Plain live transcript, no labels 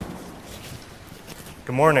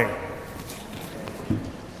Good morning.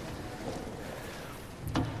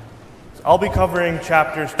 I'll be covering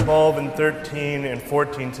chapters 12 and 13 and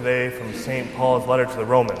 14 today from St. Paul's letter to the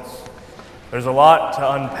Romans. There's a lot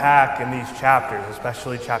to unpack in these chapters,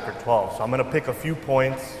 especially chapter 12. So I'm going to pick a few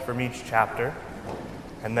points from each chapter,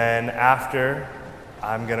 and then after,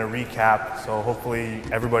 I'm going to recap, so hopefully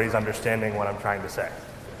everybody's understanding what I'm trying to say.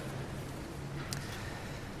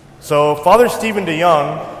 So Father Stephen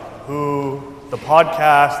DeYoung, who the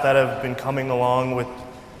podcasts that have been coming along with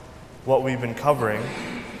what we've been covering,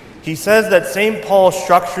 he says that St. Paul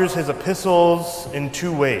structures his epistles in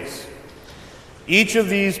two ways. Each of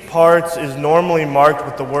these parts is normally marked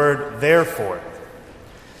with the word therefore.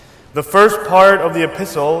 The first part of the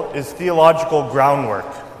epistle is theological groundwork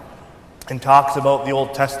and talks about the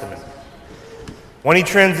Old Testament. When he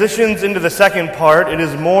transitions into the second part, it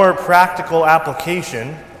is more practical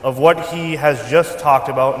application of what he has just talked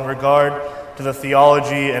about in regard to the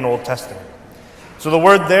theology and Old Testament. So the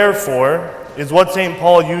word therefore is what St.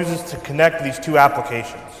 Paul uses to connect these two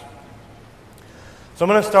applications. So I'm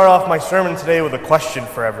going to start off my sermon today with a question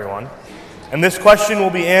for everyone. And this question will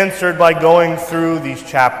be answered by going through these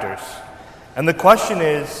chapters. And the question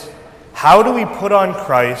is, how do we put on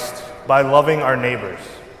Christ by loving our neighbors?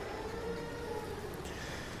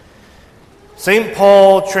 St.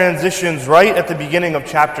 Paul transitions right at the beginning of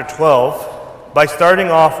chapter 12 by starting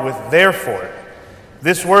off with therefore.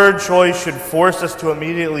 This word choice should force us to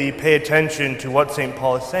immediately pay attention to what St.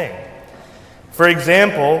 Paul is saying. For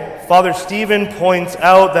example, Father Stephen points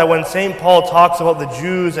out that when St. Paul talks about the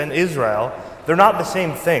Jews and Israel, they're not the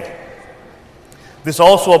same thing. This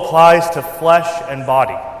also applies to flesh and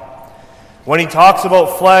body. When he talks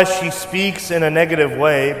about flesh, he speaks in a negative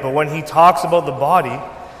way, but when he talks about the body,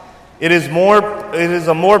 it is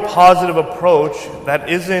a more positive approach that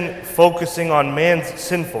isn't focusing on man's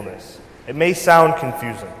sinfulness. It may sound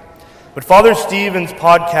confusing, but Father Stephen's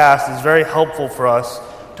podcast is very helpful for us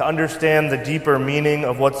to understand the deeper meaning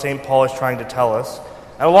of what St. Paul is trying to tell us,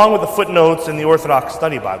 and along with the footnotes in the Orthodox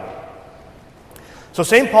Study Bible. So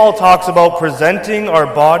St. Paul talks about presenting our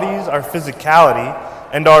bodies, our physicality,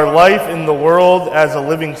 and our life in the world as a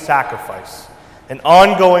living sacrifice, an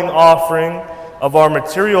ongoing offering of our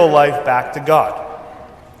material life back to God.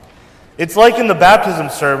 It's like in the baptism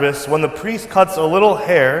service when the priest cuts a little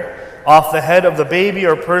hair off the head of the baby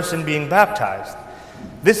or person being baptized.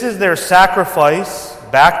 This is their sacrifice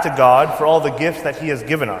back to God for all the gifts that He has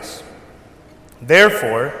given us.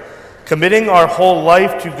 Therefore, committing our whole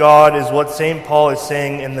life to God is what St. Paul is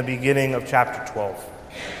saying in the beginning of chapter 12.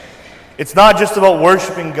 It's not just about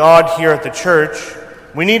worshiping God here at the church.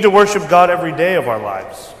 We need to worship God every day of our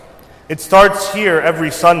lives. It starts here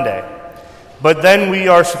every Sunday, but then we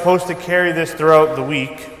are supposed to carry this throughout the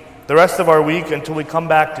week, the rest of our week, until we come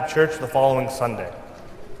back to church the following Sunday.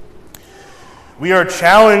 We are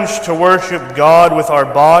challenged to worship God with our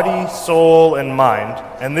body, soul, and mind,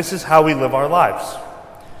 and this is how we live our lives.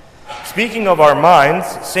 Speaking of our minds,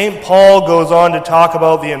 St. Paul goes on to talk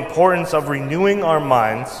about the importance of renewing our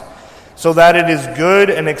minds so that it is good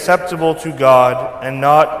and acceptable to God and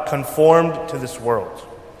not conformed to this world.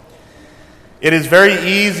 It is very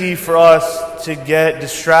easy for us to get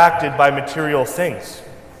distracted by material things.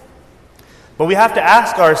 But we have to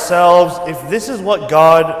ask ourselves if this is what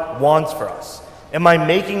God wants for us. Am I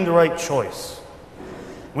making the right choice?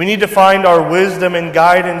 We need to find our wisdom and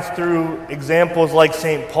guidance through examples like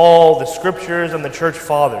St. Paul, the Scriptures, and the Church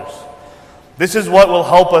Fathers. This is what will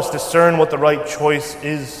help us discern what the right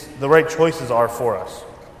choices are for us.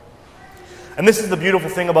 And this is the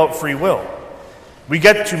beautiful thing about free will. We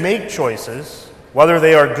get to make choices, whether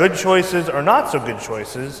they are good choices or not so good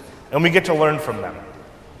choices, and we get to learn from them.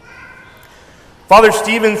 Father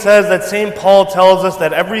Stephen says that St. Paul tells us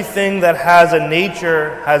that everything that has a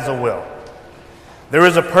nature has a will. There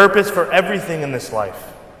is a purpose for everything in this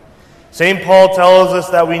life. St. Paul tells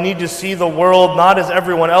us that we need to see the world not as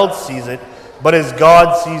everyone else sees it, but as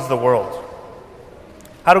God sees the world.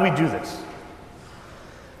 How do we do this?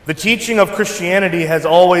 The teaching of Christianity has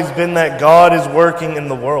always been that God is working in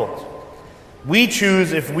the world. We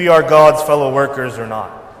choose if we are God's fellow workers or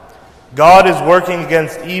not. God is working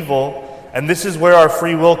against evil, and this is where our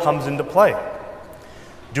free will comes into play.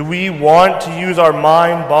 Do we want to use our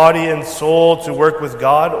mind, body, and soul to work with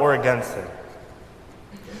God or against Him?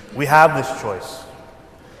 We have this choice.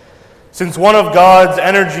 Since one of God's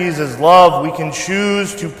energies is love, we can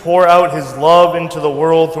choose to pour out His love into the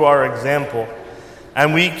world through our example,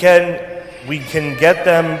 and we can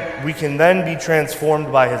then be transformed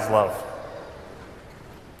by His love.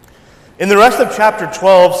 In the rest of chapter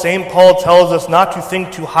 12, St. Paul tells us not to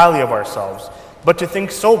think too highly of ourselves, but to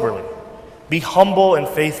think soberly. Be humble and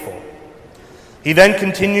faithful. He then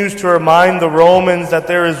continues to remind the Romans that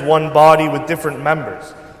there is one body with different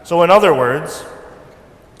members. So in other words,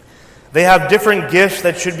 they have different gifts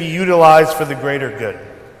that should be utilized for the greater good.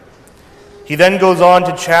 He then goes on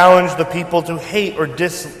to challenge the people to hate or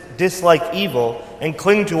dislike evil and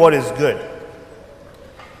cling to what is good.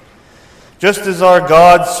 Just as our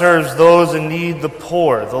God serves those in need, the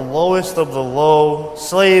poor, the lowest of the low,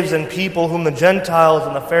 slaves and people whom the Gentiles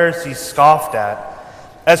and the Pharisees scoffed at,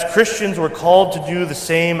 as Christians we're called to do the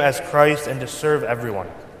same as Christ and to serve everyone.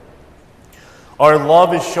 Our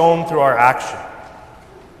love is shown through our action.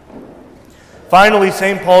 Finally,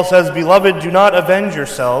 St. Paul says, "Beloved, do not avenge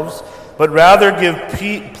yourselves, but rather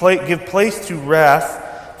give place to wrath,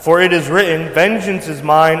 for it is written, 'Vengeance is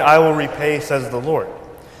mine, I will repay,' says the Lord."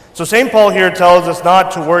 So St. Paul here tells us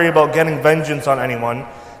not to worry about getting vengeance on anyone,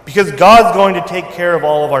 because God's going to take care of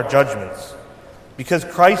all of our judgments, because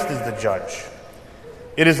Christ is the judge.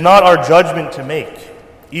 It is not our judgment to make,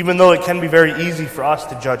 even though it can be very easy for us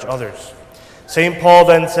to judge others. St. Paul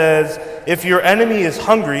then says, "If your enemy is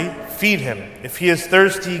hungry, feed him. If he is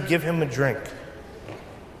thirsty, give him a drink."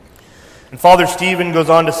 And Father Stephen goes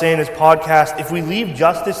on to say in his podcast, "If we leave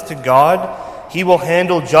justice to God, he will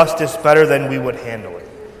handle justice better than we would handle it."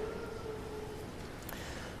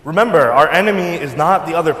 Remember, our enemy is not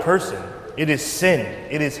the other person. It is sin.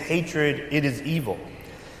 It is hatred. It is evil.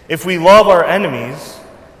 If we love our enemies,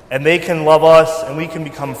 and they can love us, and we can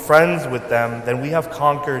become friends with them, then we have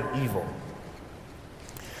conquered evil.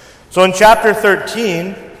 So in chapter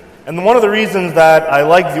 13, and one of the reasons that I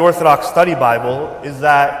like the Orthodox Study Bible is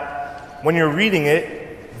that when you're reading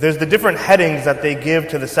it, there's the different headings that they give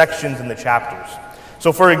to the sections in the chapters.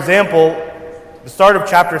 So for example, the start of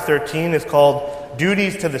chapter 13 is called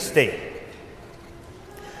Duties to the State.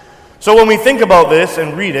 So when we think about this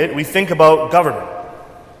and read it, we think about government.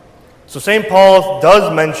 So St. Paul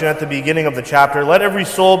does mention at the beginning of the chapter, "Let every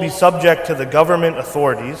soul be subject to the government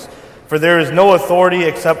authorities, for there is no authority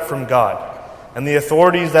except from God, and the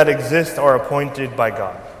authorities that exist are appointed by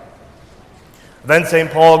God." Then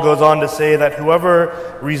St. Paul goes on to say that whoever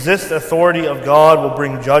resists authority of God will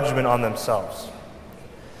bring judgment on themselves.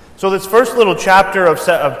 So this first little chapter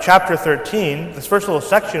of chapter 13, this first little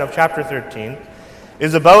section of chapter 13,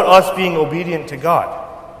 is about us being obedient to God.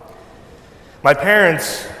 My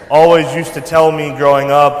parents always used to tell me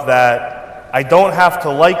growing up that I don't have to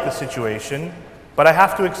like the situation, but I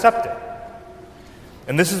have to accept it.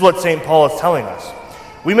 And this is what St. Paul is telling us.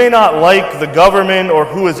 We may not like the government or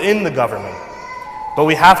who is in the government, but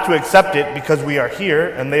we have to accept it because we are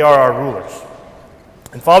here and they are our rulers.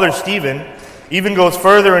 And Father Stephen even goes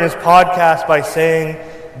further in his podcast by saying,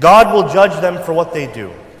 God will judge them for what they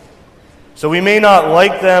do. So we may not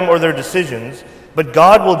like them or their decisions, but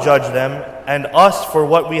God will judge them and us for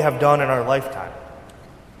what we have done in our lifetime.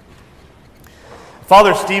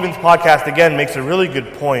 Father Stephen's podcast again makes a really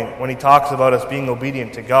good point when he talks about us being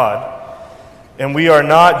obedient to God. And we are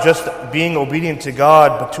not just being obedient to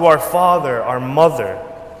God, but to our father, our mother,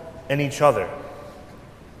 and each other.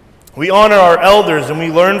 We honor our elders and we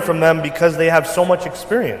learn from them because they have so much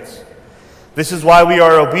experience. This is why we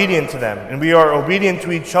are obedient to them, and we are obedient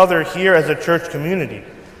to each other here as a church community.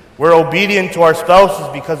 We're obedient to our spouses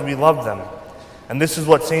because we love them. And this is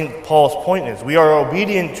what St. Paul's point is. We are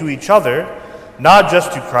obedient to each other, not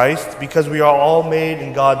just to Christ, because we are all made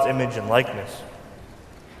in God's image and likeness.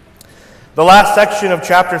 The last section of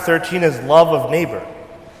chapter 13 is love of neighbor.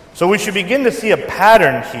 So we should begin to see a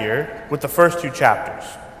pattern here with the first two chapters.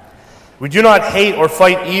 We do not hate or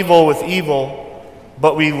fight evil with evil,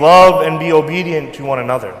 but we love and be obedient to one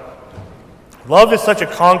another. Love is such a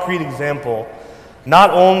concrete example,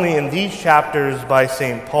 not only in these chapters by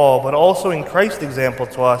St. Paul, but also in Christ's example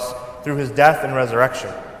to us through his death and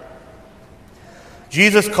resurrection.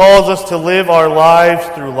 Jesus calls us to live our lives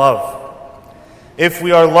through love. If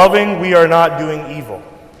we are loving, we are not doing evil.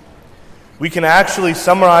 We can actually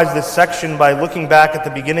summarize this section by looking back at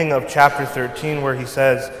the beginning of chapter 13 where he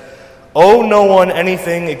says, "Owe no one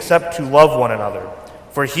anything except to love one another,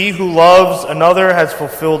 for he who loves another has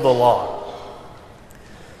fulfilled the law."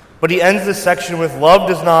 But he ends this section with, "Love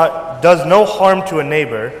does no harm to a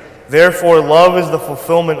neighbor, therefore love is the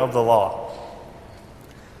fulfillment of the law."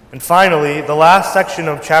 And finally, the last section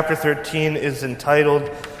of chapter 13 is entitled,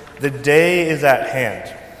 "The Day is at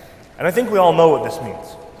Hand." And I think we all know what this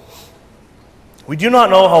means. We do not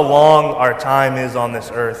know how long our time is on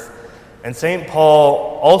this earth, and St.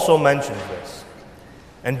 Paul also mentions this.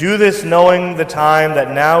 "And do this knowing the time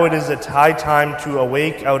that now it is a high time to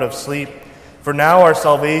awake out of sleep, for now our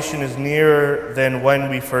salvation is nearer than when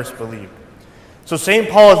we first believed." So St.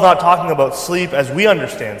 Paul is not talking about sleep as we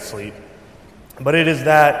understand sleep, but it is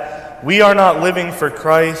that we are not living for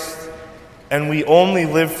Christ, and we only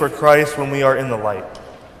live for Christ when we are in the light.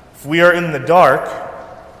 If we are in the dark,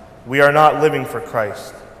 we are not living for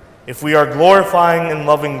Christ. If we are glorifying and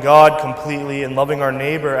loving God completely and loving our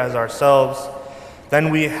neighbor as ourselves,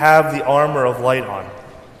 then we have the armor of light on.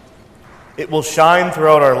 It will shine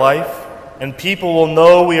throughout our life, and people will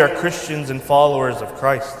know we are Christians and followers of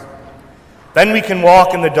Christ. Then we can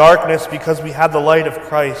walk in the darkness because we have the light of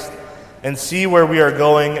Christ and see where we are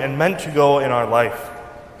going and meant to go in our life.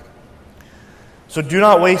 So do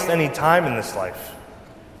not waste any time in this life.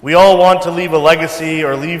 We all want to leave a legacy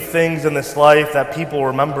or leave things in this life that people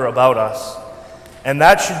remember about us. And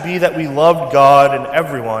that should be that we loved God and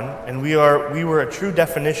everyone, and we were a true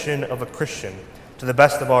definition of a Christian to the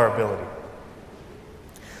best of our ability.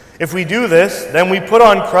 If we do this, then we put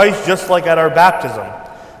on Christ just like at our baptism.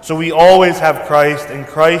 So we always have Christ, and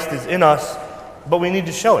Christ is in us, but we need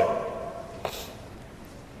to show it.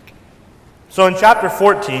 So in chapter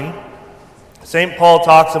 14, St. Paul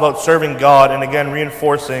talks about serving God and again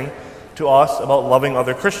reinforcing to us about loving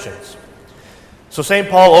other Christians. So St.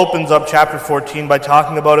 Paul opens up chapter 14 by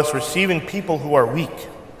talking about us receiving people who are weak.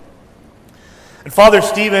 And Father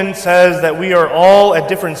Stephen says that we are all at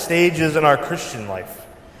different stages in our Christian life,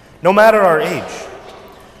 no matter our age.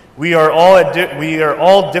 We are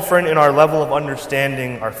all different in our level of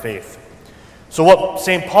understanding our faith. So what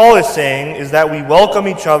St. Paul is saying is that we welcome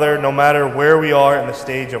each other no matter where we are in the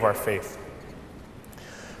stage of our faith.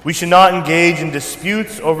 We should not engage in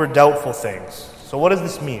disputes over doubtful things. So what does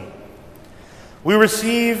this mean? We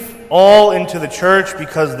receive all into the church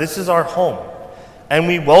because this is our home, and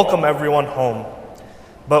we welcome everyone home.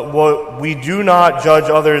 But we do not judge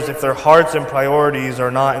others if their hearts and priorities are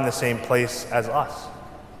not in the same place as us.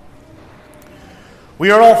 We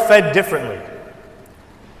are all fed differently.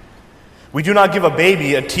 We do not give a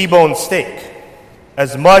baby a T-bone steak.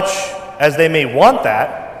 As much as they may want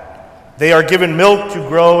that, they are given milk to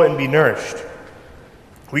grow and be nourished.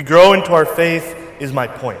 We grow into our faith, is my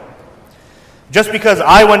point. Just because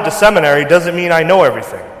I went to seminary doesn't mean I know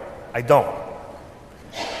everything. I don't.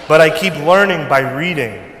 But I keep learning by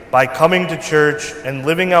reading, by coming to church, and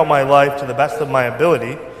living out my life to the best of my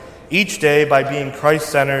ability, each day by being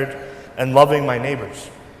Christ-centered and loving my neighbors.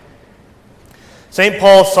 St.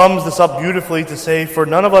 Paul sums this up beautifully to say, "For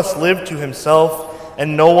none of us live to himself,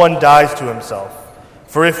 and no one dies to himself.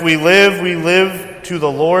 For if we live to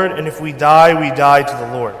the Lord, and if we die to the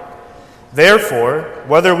Lord. Therefore,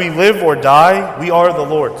 whether we live or die, we are the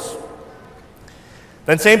Lord's."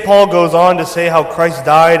 Then St. Paul goes on to say how Christ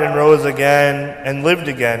died and rose again and lived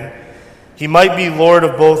again. He might be Lord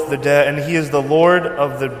of both the dead, and he is the Lord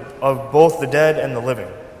of both the dead and the living.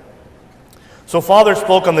 So Father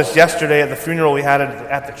spoke on this yesterday at the funeral we had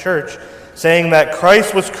at the church, saying that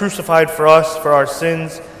Christ was crucified for us, for our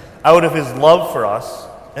sins, out of his love for us,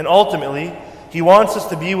 and ultimately, he wants us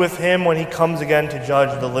to be with him when he comes again to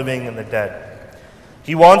judge the living and the dead.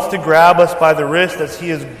 He wants to grab us by the wrist as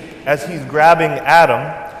he's grabbing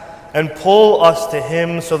Adam, and pull us to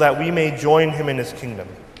him so that we may join him in his kingdom.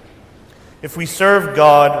 If we serve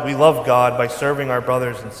God, we love God by serving our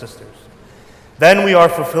brothers and sisters. Then we are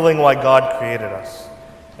fulfilling why God created us.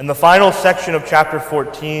 And the final section of chapter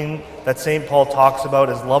 14 that St. Paul talks about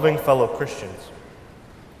is loving fellow Christians.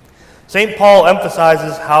 St. Paul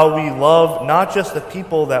emphasizes how we love not just the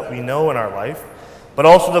people that we know in our life, but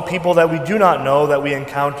also the people that we do not know that we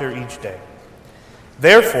encounter each day.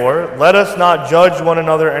 Therefore, let us not judge one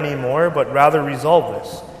another anymore, but rather resolve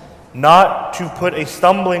this, not to put a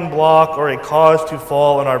stumbling block or a cause to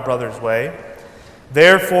fall in our brother's way.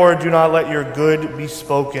 Therefore, do not let your good be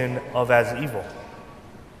spoken of as evil.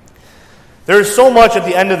 There is so much at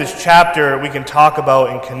the end of this chapter we can talk about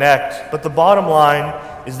and connect, but the bottom line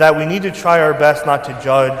is that we need to try our best not to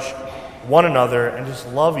judge one another and just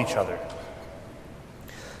love each other.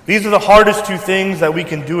 These are the hardest two things that we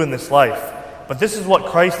can do in this life, but this is what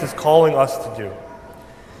Christ is calling us to do.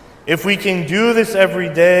 If we can do this every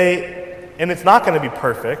day, and it's not going to be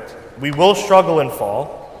perfect, we will struggle and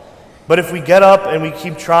fall, but if we get up and we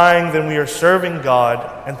keep trying, then we are serving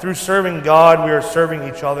God, and through serving God, we are serving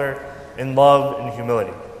each other in love and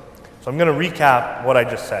humility. So I'm going to recap what I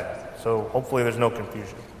just said, so hopefully there's no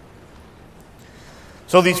confusion.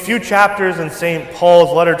 So these few chapters in St.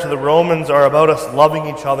 Paul's letter to the Romans are about us loving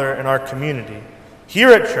each other in our community, here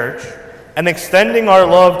at church, and extending our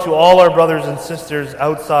love to all our brothers and sisters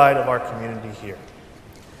outside of our community here.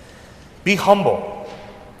 Be humble.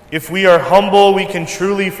 If we are humble, we can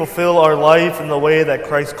truly fulfill our life in the way that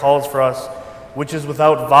Christ calls for us, which is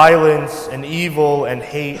without violence and evil and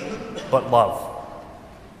hate, but love.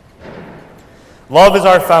 Love is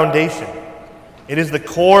our foundation. It is the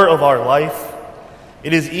core of our life.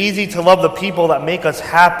 It is easy to love the people that make us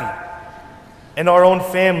happy and our own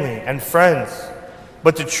family and friends.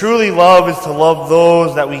 But to truly love is to love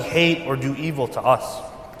those that we hate or do evil to us.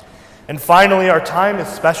 And finally, our time is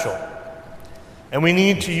special. And we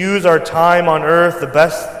need to use our time on earth the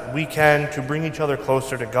best we can to bring each other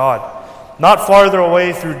closer to God, not farther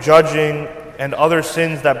away through judging and other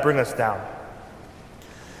sins that bring us down.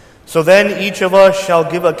 So then each of us shall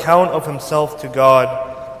give account of himself to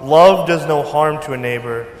God. Love does no harm to a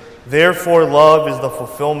neighbor. Therefore, love is the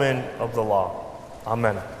fulfillment of the law.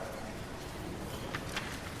 Amen.